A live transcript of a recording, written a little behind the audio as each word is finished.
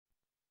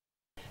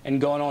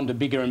and gone on to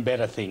bigger and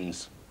better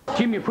things.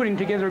 Jim, you're putting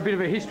together a bit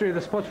of a history of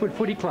the Spotswood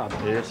Footy Club.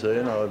 Yes,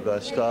 Ian,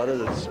 I've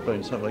started. It's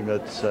been something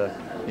that's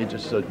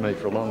interested me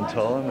for a long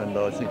time, and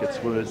I think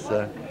it's worth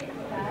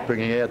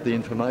bringing out the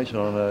information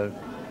on a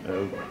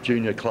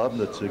junior club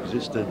that's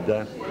existed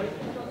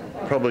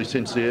probably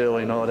since the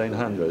early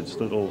 1900s.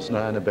 Little's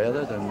known about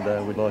it,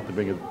 and we'd like to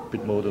bring a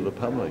bit more to the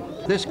public.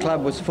 This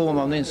club was formed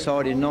on the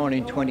inside in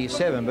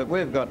 1927, but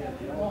we've got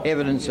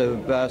evidence of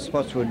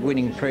Spotswood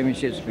winning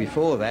premierships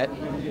before that,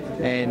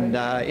 and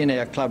in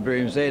our club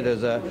rooms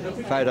there's a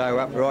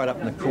photo right up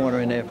in the corner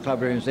in our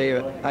club rooms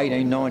there,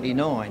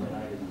 1899.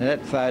 And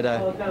that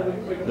photo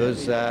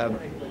was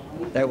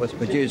that was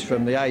produced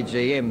from the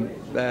AGM,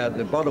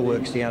 the bottle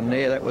works down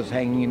there. That was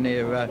hanging in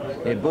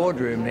their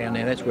boardroom down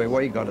there. That's where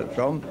we got it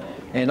from.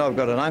 And I've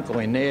got an uncle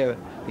in there.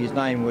 His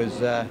name was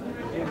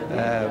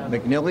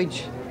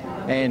McNillage.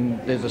 And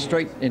there's a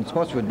street in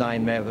Spotswood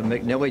named after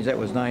McNillage. That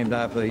was named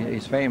after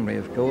his family,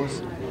 of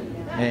course.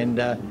 And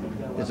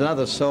there's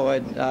another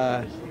side,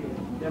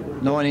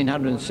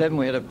 1907.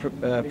 We had a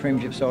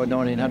premiership side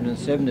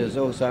 1907. There's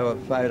also a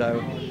photo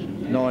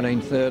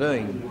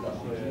 1913.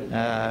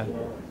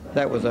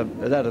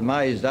 That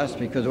amazed us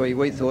because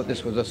we thought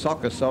this was a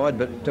soccer side,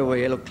 but until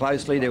we looked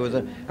closely, there was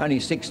only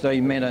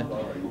 16 men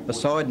a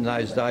side in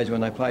those days when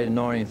they played in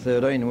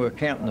 1913, and we were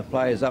counting the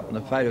players up, and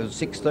the photo was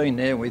 16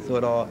 there, and we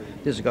thought, oh,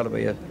 this has got to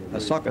be a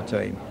soccer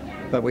team.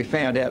 But we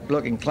found out,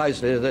 looking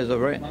closely, there's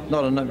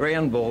not a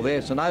round ball there,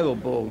 it's an oval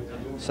ball,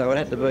 so it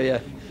had to be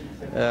a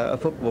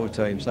football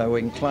team, so we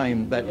can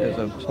claim that as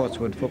a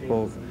Spotswood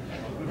football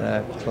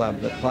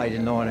club that played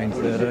in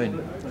 1913.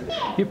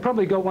 You've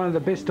probably got one of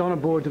the best honour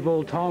boards of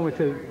all time, with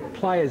the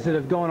players that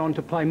have gone on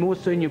to play more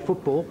senior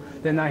football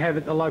than they have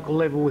at the local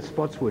level with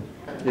Spotswood.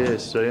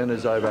 Yes, Ian,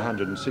 there's over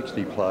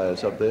 160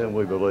 players up there, and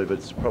we believe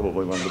it's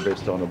probably one of the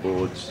best honour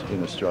boards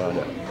in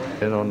Australia.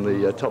 And on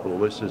the top of the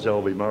list is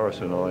L.B.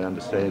 Morrison. I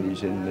understand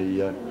he's in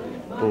the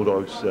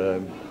Bulldogs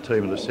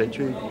team of the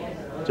century.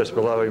 Just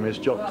below him is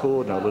Jock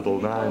Corden, a little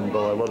known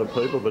by a lot of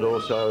people, but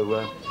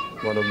also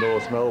one of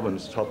North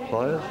Melbourne's top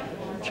players.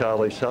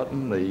 Charlie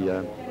Sutton,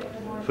 the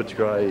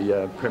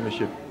Footscray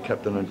Premiership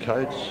captain and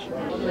coach.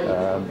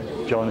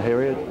 John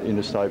Herriot,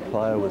 interstate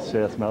player with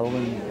South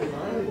Melbourne.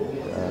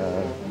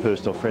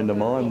 Personal friend of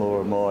mine,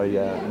 more of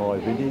my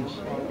vintage.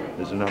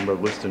 There's a number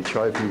of Liston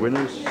Trophy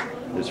winners.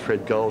 There's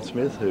Fred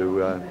Goldsmith,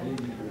 who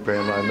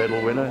Brownlow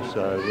medal winner,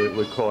 so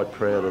we're quite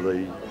proud of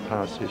the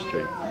past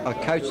history. I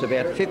coached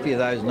about 50 of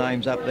those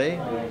names up there.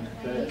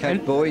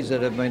 Coached boys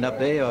that have been up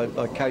there.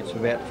 I coached for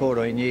about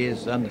 14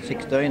 years under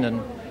 16,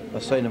 and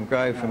I've seen them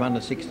grow from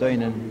under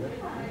 16 and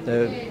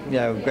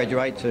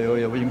graduate to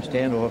either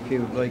Williamstown or a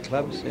few league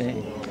clubs. Yeah.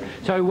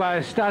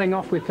 So starting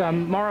off with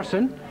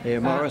Morrison. Yeah,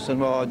 Morrison.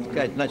 Well,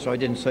 naturally I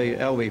didn't see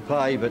Albie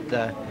play, but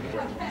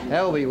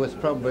Albie was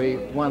probably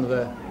one of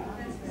the.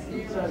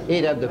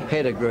 He'd have the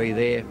pedigree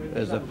there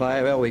as a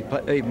player. Albie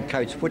even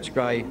coached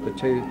Footscray for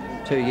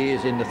two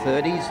years in the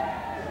 30s,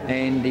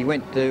 and he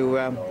went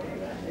to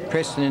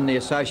Preston in the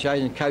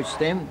association and coached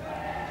them.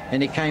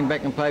 And he came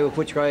back and played with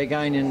Footscray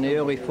again in the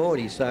early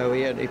 40s, so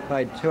he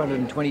played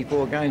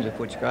 224 games with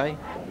Footscray.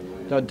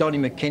 So Donnie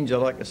McKenzie, I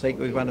like to think,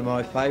 was one of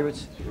my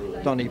favourites.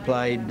 Donnie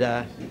played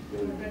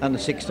under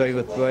 16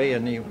 with me,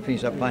 and he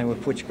finished up playing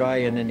with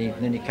Footscray, and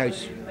then he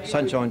coached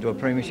Sunshine to a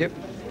premiership.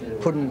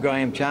 Puddin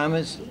Graham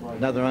Chalmers,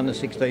 another under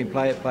 16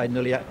 player, played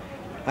nearly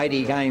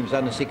 80 games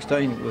under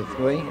 16 with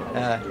me.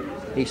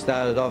 He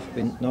started off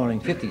in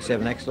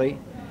 1957 actually.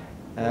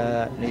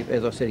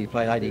 As I said, he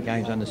played 80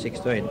 games under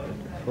 16.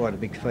 Quite a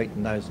big feat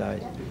in those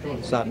days,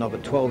 starting off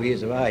at 12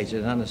 years of age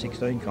at an under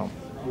 16 comp.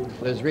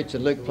 There's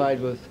Richard Luke played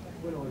with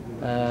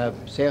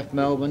South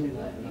Melbourne.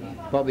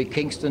 Bobby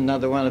Kingston,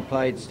 another one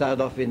who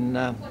started off in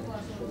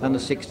under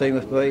 16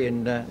 with me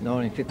in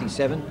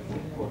 1957.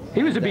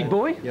 He was a big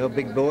boy? Yeah, a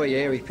big boy,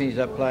 yeah. He finished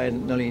up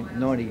playing nearly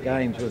 90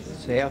 games with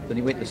South, and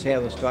he went to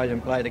South Australia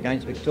and played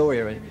against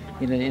Victoria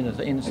in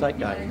a state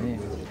game.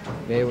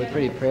 Yeah, we're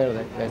pretty proud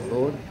of that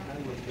board.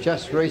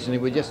 Just recently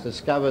we just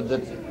discovered that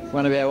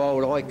one of our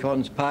old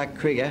icons, Park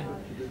Krieger,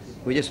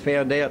 we just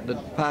found out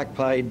that Park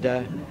played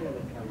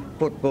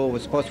football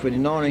with Spotswood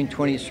in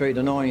 1923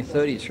 to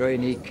 1933,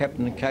 and he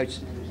captained and coached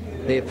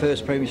their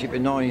first premiership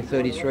in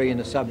 1933 in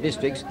the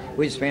sub-districts.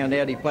 We just found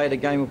out he played a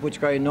game with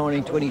Footscray in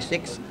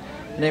 1926,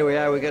 and there we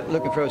are, we're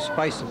looking for a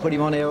space to put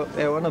him on our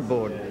honour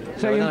board.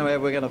 So I don't know how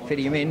we're going to fit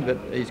him in, but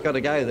he's got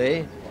to go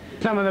there.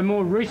 Some of the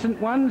more recent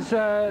ones?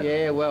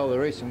 Yeah, well, the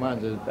recent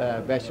ones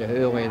are Basher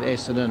Hurl and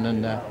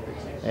Essendon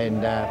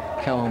and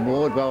Callum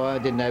Ward. Well, I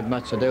didn't have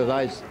much to do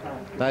with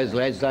those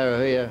lads. They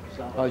were here.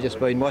 I've just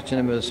been watching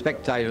them as a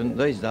spectator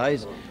these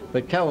days.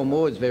 But Callum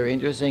Ward's very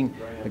interesting.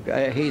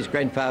 His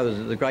grandfather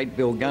was the great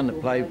Bill Gunn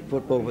that played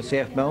football for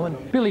South Melbourne.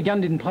 Billy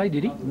Gunn didn't play,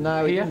 did he?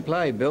 No, he didn't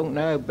play, Bill.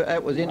 No, but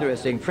that was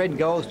interesting. Fred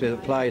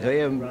Goldsmith played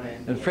here,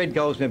 and Fred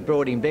Goldsmith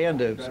brought him down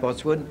to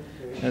Spotswood.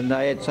 And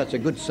they had such a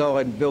good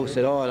side, and Bill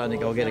said, I don't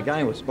think I'll get a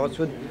game with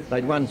Spotswood.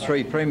 They'd won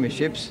 3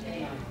 premierships,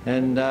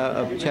 and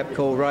a chap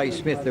called Ray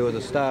Smith, who was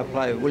a star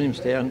player at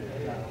Williamstown,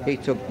 he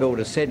took Bill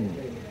to Seddon.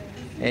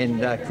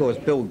 And of course,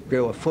 Bill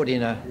grew a foot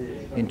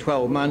in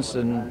 12 months,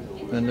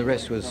 and the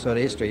rest was sort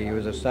of history. He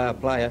was a star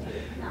player.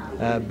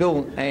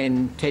 Bill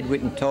and Ted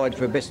Whitten tied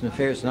for best and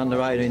fairest and under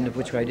 18 in the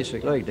Footscray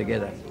District League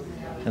together.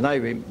 And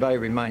they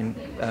remain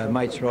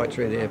mates right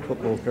through their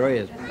football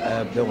careers,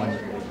 Bill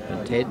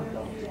and Ted.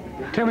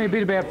 Tell me a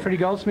bit about Freddie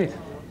Goldsmith.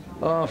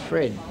 Oh,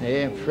 Fred.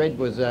 Yeah, Fred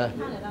was...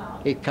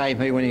 he came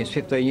here when he was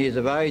 15 years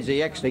of age.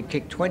 He actually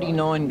kicked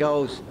 29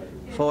 goals,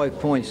 5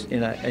 points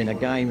in a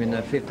game in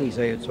the 50s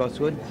here at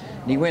Spotswood.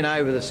 And he went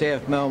over to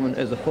South Melbourne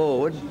as a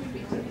forward,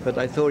 but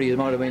they thought he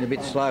might have been a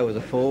bit slow as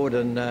a forward,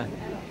 and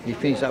he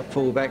finished up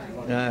full-back,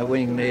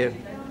 winning the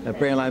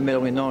Brownlow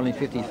medal in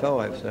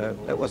 1955, so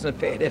that wasn't a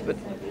bad effort.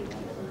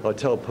 I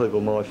tell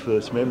people my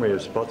first memory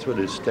of Spotswood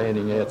is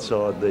standing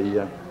outside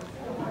the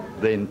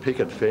then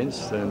picket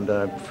fence, and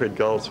Fred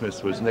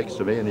Goldsmith was next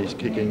to me, and he's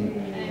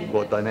kicking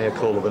what they now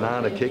call a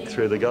banana kick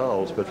through the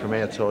goals, but from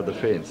outside the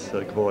fence,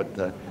 so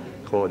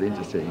quite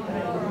interesting.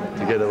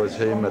 Together with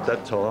him at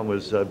that time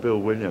was Bill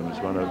Williams,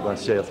 one of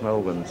South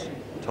Melbourne's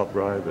top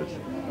rovers.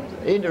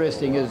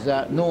 Interesting is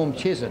Norm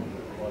Chisholm.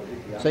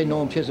 See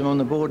Norm Chisholm on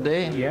the board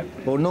there? Yep.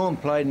 Well, Norm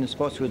played in the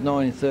Spotswood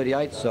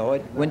 1938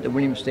 side, went to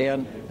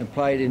Williamstown and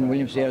played in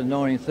Williamstown's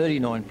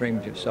 1939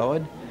 Premiership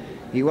side.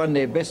 He won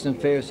their best and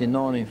fairest in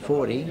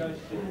 1940.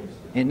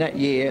 In that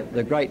year,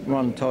 the great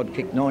Ron Todd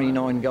kicked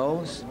 99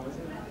 goals,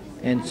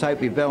 and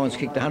Soapy Bellens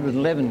kicked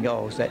 111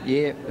 goals that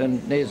year,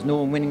 and there's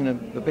Norm winning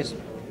the best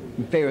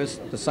and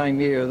fairest the same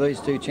year of these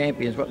two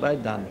champions, what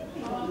they'd done.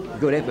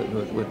 Good effort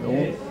with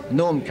Norm.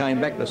 Norm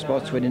came back to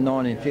Spotswood in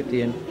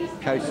 1950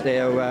 and coached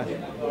our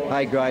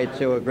A grade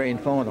to a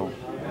grand final.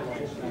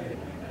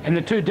 And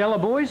the two Della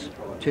boys?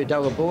 Two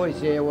Della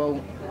boys, yeah,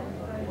 well,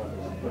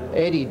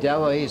 Eddie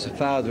Della, he's the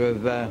father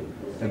of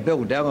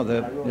Bill Della,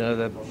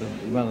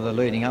 one of the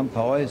leading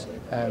umpires.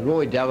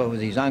 Roy Della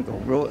was his uncle.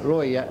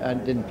 Roy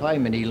didn't play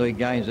many league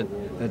games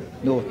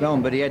at North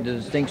Melbourne, but he had the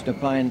distinction of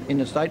playing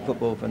interstate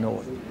football for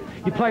North.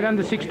 You played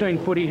under 16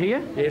 footy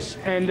here? Yes.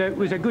 And it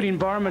was a good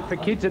environment for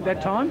kids at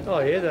that time? Oh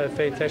yeah, they're a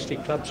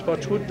fantastic club,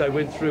 Spotswood. They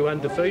went through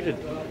undefeated,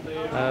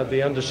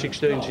 the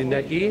under-16s in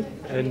that year,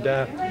 and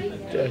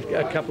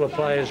a couple of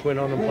players went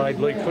on and played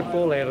league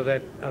football out of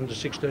that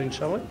under-16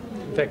 side.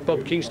 In fact,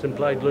 Bob Kingston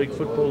played league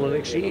football the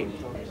next year.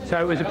 So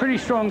it was a pretty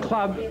strong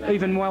club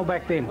even well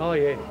back then? Oh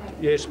yeah,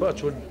 yeah,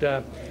 Spotswood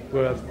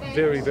were a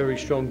very, very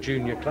strong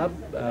junior club.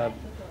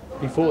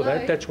 Before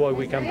that, that's why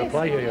we come to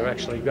play here,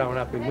 actually, growing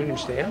up in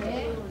Williamstown.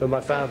 But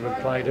my father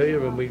had played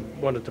here, and we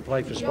wanted to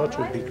play for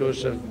Spotswood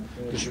because of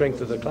the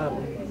strength of the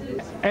club.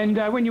 And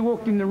when you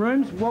walked in the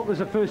rooms, what was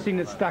the first thing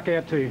that stuck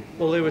out to you?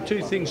 Well, there were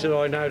two things that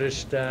I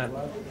noticed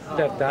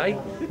that day.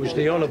 Was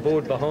the honour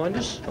board behind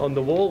us on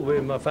the wall,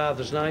 where my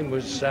father's name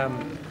was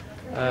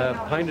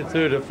painted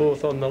third or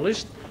fourth on the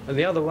list. And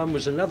the other one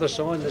was another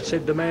sign that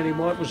said the man in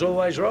white was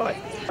always right.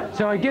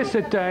 So I guess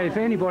that if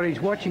anybody's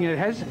watching it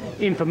has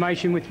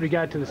information with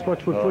regard to the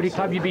Spotswood Footy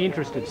Club, you'd be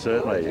interested.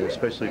 Certainly,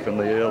 especially from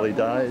the early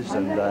days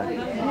and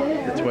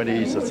the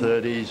 20s, the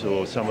 30s,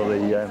 or some of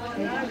the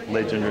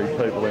legendary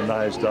people in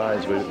those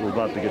days. We'd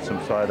love to get some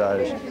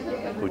photos.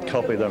 We'd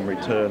copy them,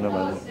 return them,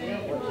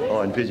 and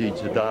I envisage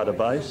a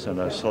database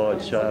and a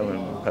slideshow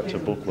and perhaps a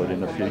booklet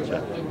in the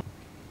future.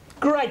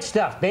 Great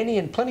stuff, Benny,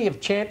 and plenty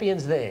of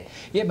champions there.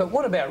 Yeah, but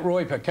what about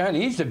Roy Piccone?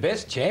 He's the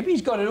best champ.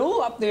 He's got it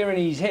all up there in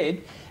his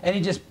head, and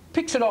he just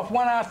picks it off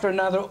one after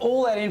another,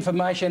 all that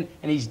information,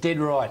 and he's dead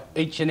right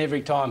each and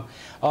every time.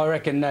 I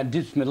reckon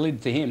dips my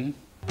lid to him.